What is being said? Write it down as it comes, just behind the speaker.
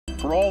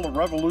For all the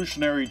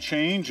revolutionary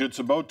change it's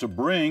about to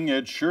bring,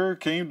 it sure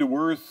came to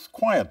Earth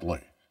quietly.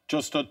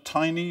 Just a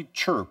tiny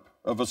chirp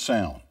of a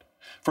sound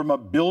from a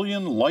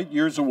billion light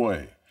years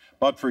away.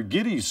 But for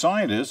giddy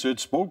scientists,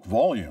 it spoke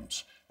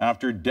volumes.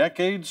 After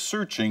decades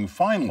searching,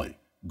 finally,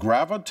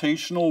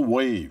 gravitational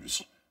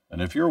waves.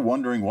 And if you're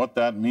wondering what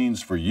that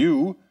means for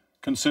you,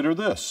 consider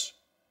this.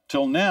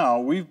 Till now,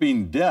 we've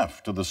been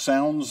deaf to the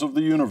sounds of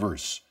the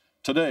universe.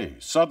 Today,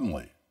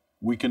 suddenly,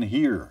 we can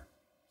hear.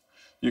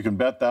 You can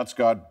bet that's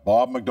got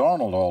Bob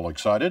McDonald all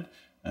excited,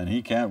 and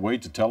he can't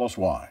wait to tell us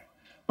why.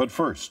 But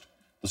first,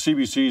 the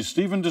CBC's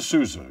Stephen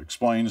D'Souza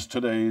explains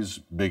today's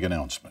big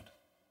announcement.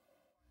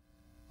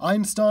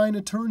 Einstein,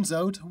 it turns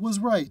out, was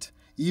right,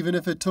 even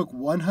if it took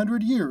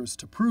 100 years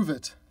to prove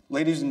it.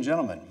 Ladies and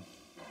gentlemen,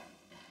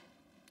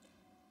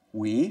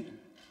 we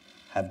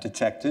have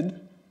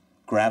detected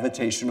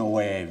gravitational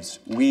waves.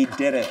 We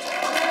did it.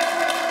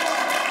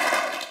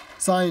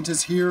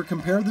 Scientists here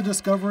compare the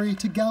discovery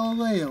to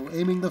Galileo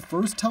aiming the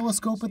first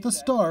telescope at the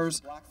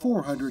stars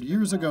 400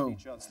 years ago.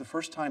 It's the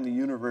first time the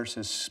universe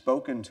has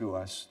spoken to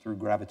us through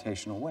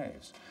gravitational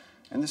waves.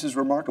 And this is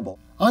remarkable.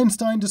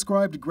 Einstein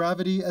described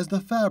gravity as the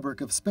fabric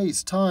of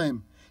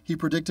space-time. He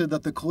predicted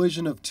that the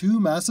collision of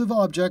two massive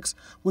objects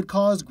would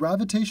cause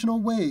gravitational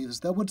waves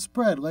that would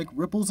spread like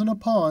ripples in a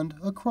pond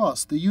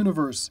across the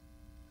universe.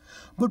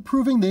 But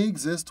proving they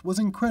exist was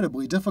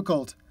incredibly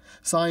difficult.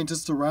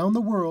 Scientists around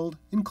the world,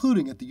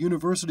 including at the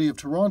University of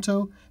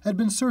Toronto, had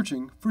been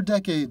searching for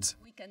decades.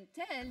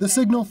 The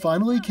signal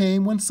finally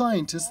came when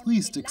scientists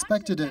least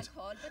expected it.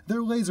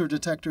 Their laser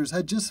detectors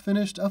had just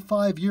finished a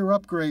 5-year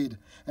upgrade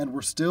and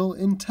were still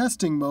in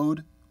testing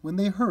mode when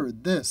they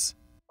heard this.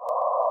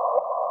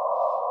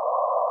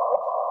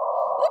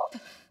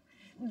 Whoop.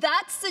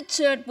 That's the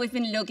chirp we've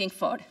been looking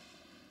for.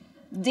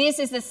 This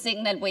is the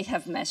signal we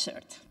have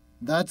measured.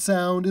 That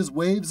sound is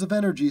waves of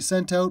energy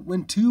sent out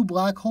when two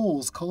black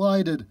holes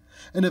collided,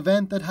 an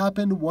event that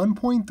happened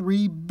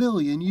 1.3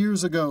 billion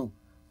years ago,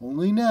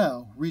 only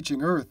now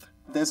reaching Earth.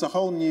 There's a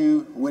whole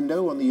new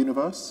window on the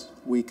universe.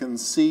 We can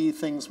see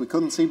things we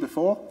couldn't see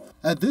before.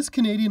 At this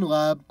Canadian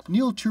lab,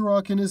 Neil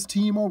Turok and his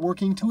team are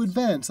working to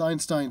advance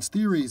Einstein's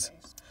theories.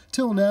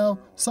 Till now,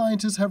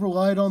 scientists have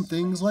relied on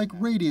things like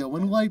radio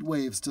and light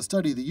waves to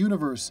study the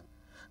universe.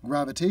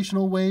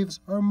 Gravitational waves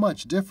are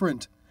much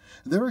different.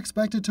 They're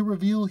expected to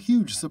reveal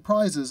huge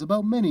surprises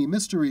about many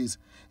mysteries,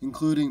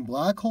 including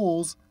black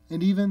holes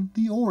and even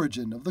the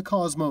origin of the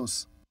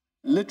cosmos.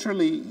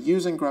 Literally,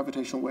 using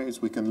gravitational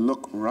waves, we can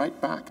look right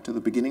back to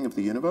the beginning of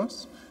the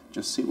universe,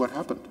 just see what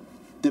happened.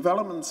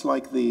 Developments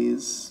like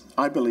these,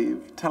 I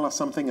believe, tell us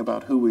something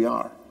about who we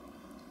are.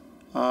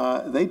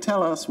 They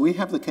tell us we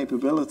have the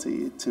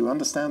capability to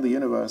understand the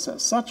universe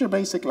at such a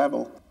basic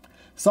level.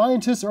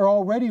 Scientists are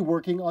already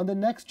working on the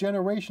next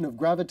generation of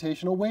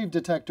gravitational wave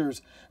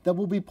detectors that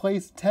will be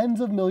placed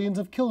tens of millions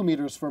of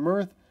kilometers from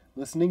Earth,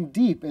 listening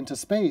deep into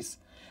space.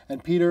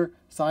 And Peter,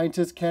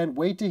 scientists can't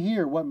wait to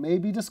hear what may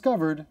be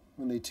discovered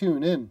when they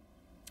tune in.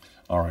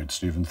 All right,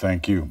 Stephen,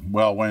 thank you.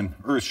 Well, when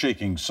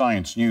earth-shaking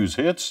science news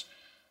hits,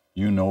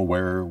 you know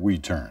where we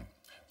turn.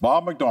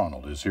 Bob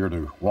McDonald is here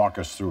to walk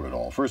us through it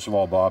all. First of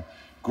all, Bob,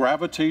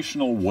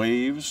 gravitational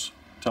waves,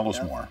 tell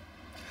us more.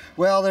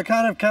 Well, they're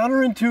kind of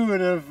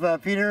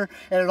counterintuitive, Peter,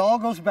 and it all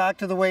goes back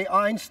to the way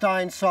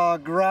Einstein saw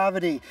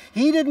gravity.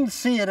 He didn't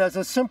see it as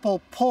a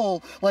simple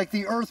pull like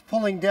the Earth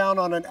pulling down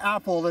on an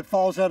apple that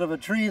falls out of a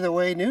tree the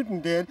way Newton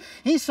did.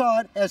 He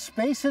saw it as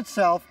space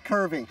itself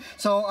curving.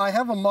 So I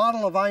have a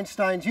model of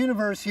Einstein's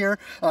universe here,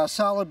 a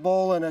salad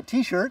bowl and a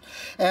t-shirt,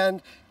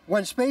 and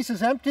when space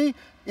is empty,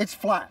 it's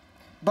flat.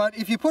 But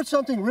if you put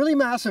something really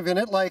massive in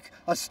it, like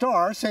a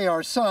star, say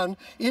our sun,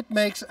 it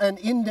makes an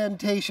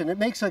indentation. It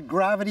makes a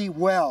gravity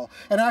well.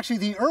 And actually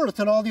the Earth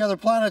and all the other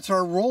planets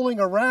are rolling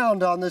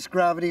around on this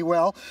gravity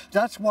well.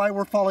 That's why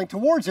we're falling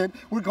towards it.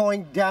 We're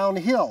going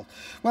downhill.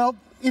 Well,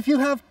 if you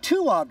have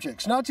two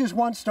objects, not just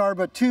one star,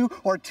 but two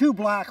or two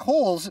black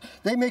holes,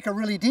 they make a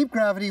really deep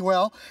gravity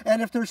well.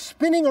 And if they're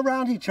spinning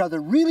around each other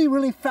really,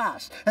 really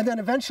fast, and then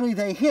eventually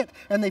they hit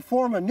and they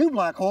form a new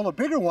black hole, a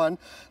bigger one,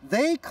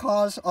 they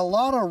cause a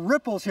lot of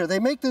ripples here. They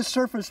make this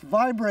surface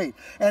vibrate.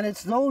 And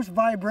it's those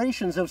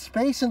vibrations of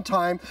space and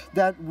time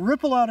that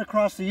ripple out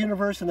across the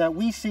universe and that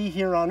we see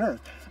here on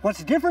Earth.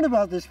 What's different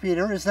about this,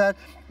 Peter, is that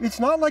it's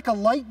not like a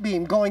light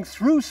beam going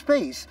through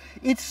space.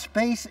 It's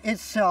space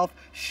itself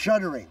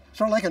shuddering,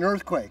 sort of like an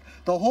earthquake.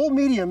 The whole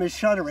medium is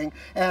shuddering,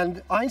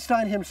 and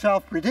Einstein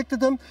himself predicted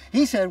them.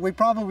 He said we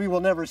probably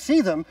will never see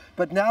them,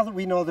 but now that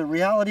we know the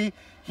reality,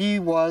 he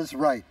was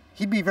right.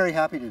 He'd be very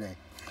happy today.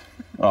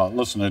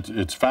 Listen,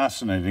 it's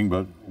fascinating,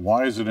 but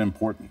why is it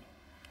important?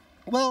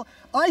 Well,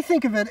 I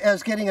think of it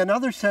as getting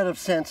another set of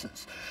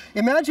senses.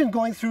 Imagine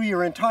going through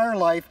your entire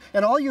life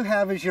and all you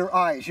have is your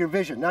eyes, your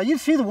vision. Now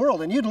you'd see the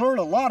world and you'd learn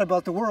a lot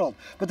about the world,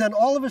 but then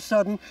all of a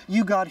sudden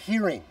you got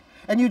hearing.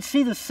 And you'd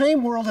see the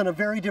same world in a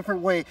very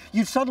different way.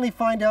 You'd suddenly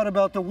find out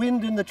about the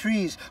wind in the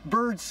trees,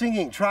 birds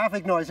singing,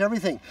 traffic noise,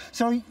 everything.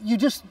 So you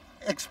just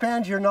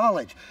expand your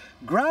knowledge.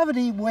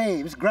 Gravity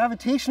waves,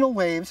 gravitational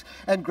waves,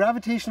 and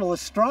gravitational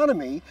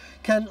astronomy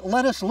can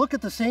let us look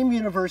at the same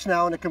universe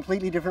now in a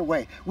completely different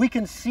way. We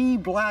can see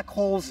black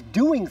holes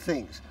doing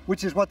things,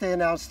 which is what they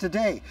announced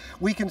today.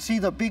 We can see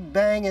the Big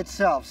Bang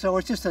itself. So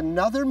it's just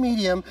another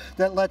medium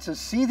that lets us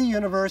see the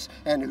universe,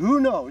 and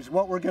who knows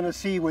what we're going to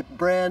see with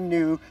brand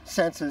new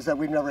senses that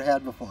we've never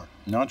had before.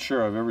 Not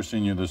sure I've ever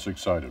seen you this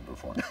excited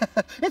before.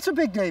 It's a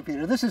big day,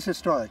 Peter. This is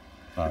historic.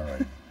 All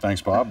right.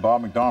 Thanks, Bob.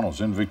 Bob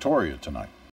McDonald's in Victoria tonight.